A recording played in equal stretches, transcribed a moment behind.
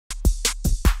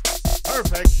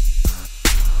Perfect.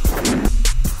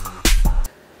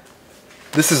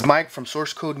 This is Mike from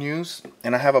Source Code News,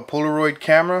 and I have a Polaroid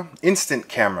camera, instant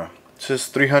camera. It says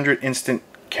 300 instant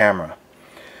camera.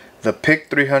 The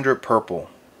PIC-300 purple.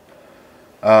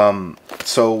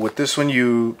 So with this one,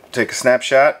 you take a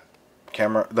snapshot.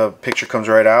 The picture comes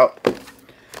right out.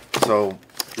 So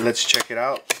let's check it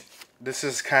out. This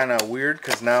is kind of weird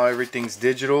because now everything's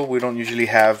digital. We don't usually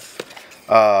have,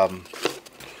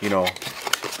 you know,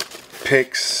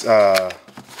 pics, the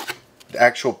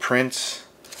actual prints.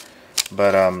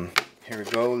 But here we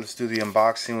go. Let's do the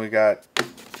unboxing. We got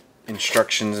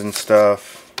instructions and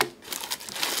stuff.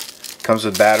 Comes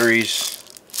with batteries,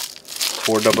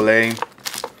 4 AA.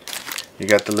 You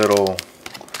got the little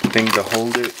thing to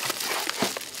hold it,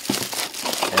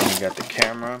 and you got the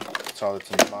camera. That's all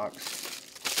that's in the box.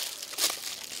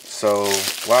 So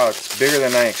wow, it's bigger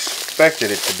than I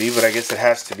expected it to be, but I guess it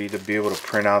has to be able to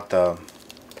print out the.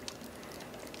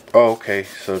 Oh, okay.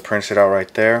 So it prints it out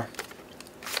right there.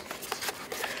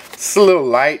 It's a little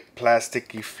light,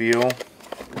 plasticky feel.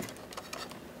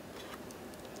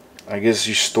 I guess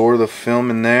you store the film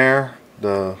in there,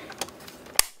 the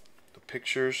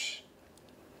pictures.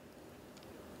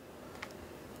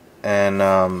 And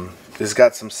it's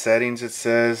got some settings, it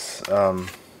says. I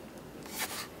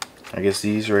guess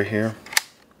these right here.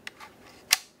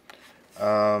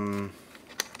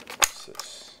 What's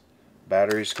this?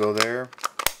 Batteries go there.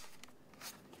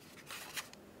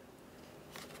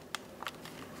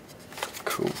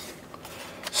 Cool.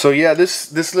 So yeah,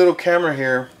 this little camera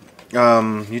here,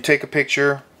 you take a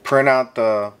picture, print out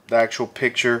the actual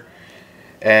picture,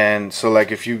 and so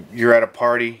like if you're at a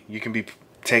party, you can be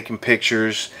taking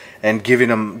pictures and giving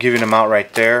them out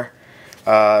right there.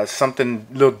 Something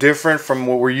a little different from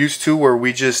what we're used to, where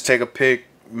we just take a pic.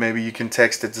 Maybe you can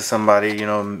text it to somebody, you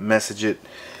know, message it.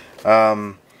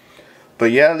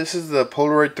 But yeah, this is the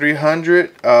Polaroid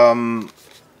 300.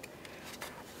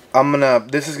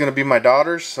 This is gonna be my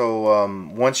daughter's, so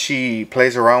once she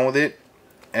plays around with it,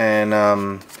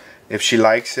 and if she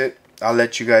likes it, I'll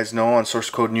let you guys know on Source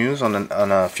Code News on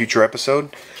a future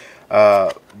episode.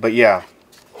 But yeah,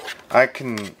 I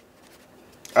can.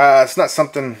 It's not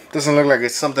something. Doesn't look like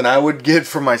it's something I would get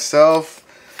for myself.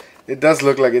 It does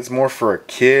look like it's more for a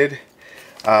kid.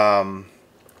 But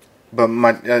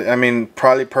I mean,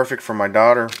 probably perfect for my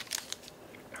daughter.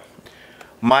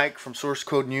 Mike from Source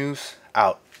Code News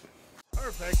out.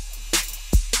 Perfect.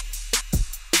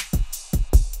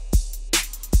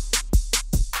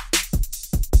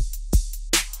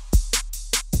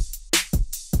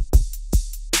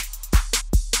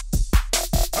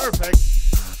 Perfect.